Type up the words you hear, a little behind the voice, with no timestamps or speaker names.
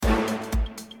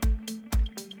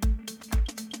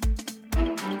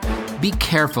Be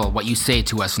careful what you say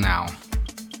to us now.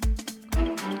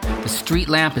 The street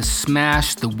lamp is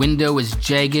smashed, the window is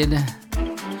jagged.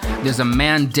 There's a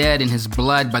man dead in his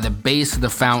blood by the base of the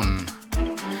fountain.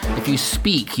 If you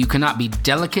speak, you cannot be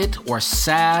delicate or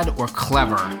sad or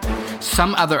clever.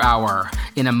 Some other hour,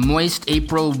 in a moist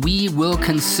April, we will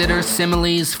consider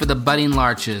similes for the budding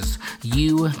larches.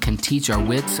 You can teach our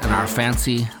wits and our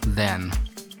fancy then.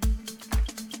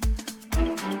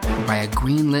 By a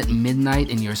green-lit midnight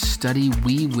in your study,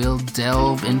 we will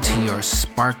delve into your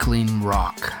sparkling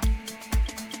rock.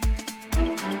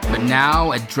 But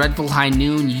now, at dreadful high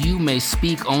noon, you may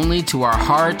speak only to our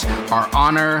heart, our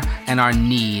honor, and our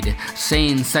need,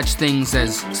 saying such things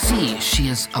as, "See, she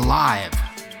is alive,"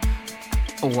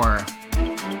 or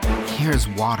 "Here's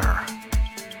water,"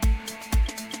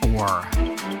 or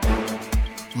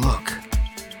 "Look,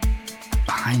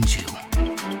 behind you."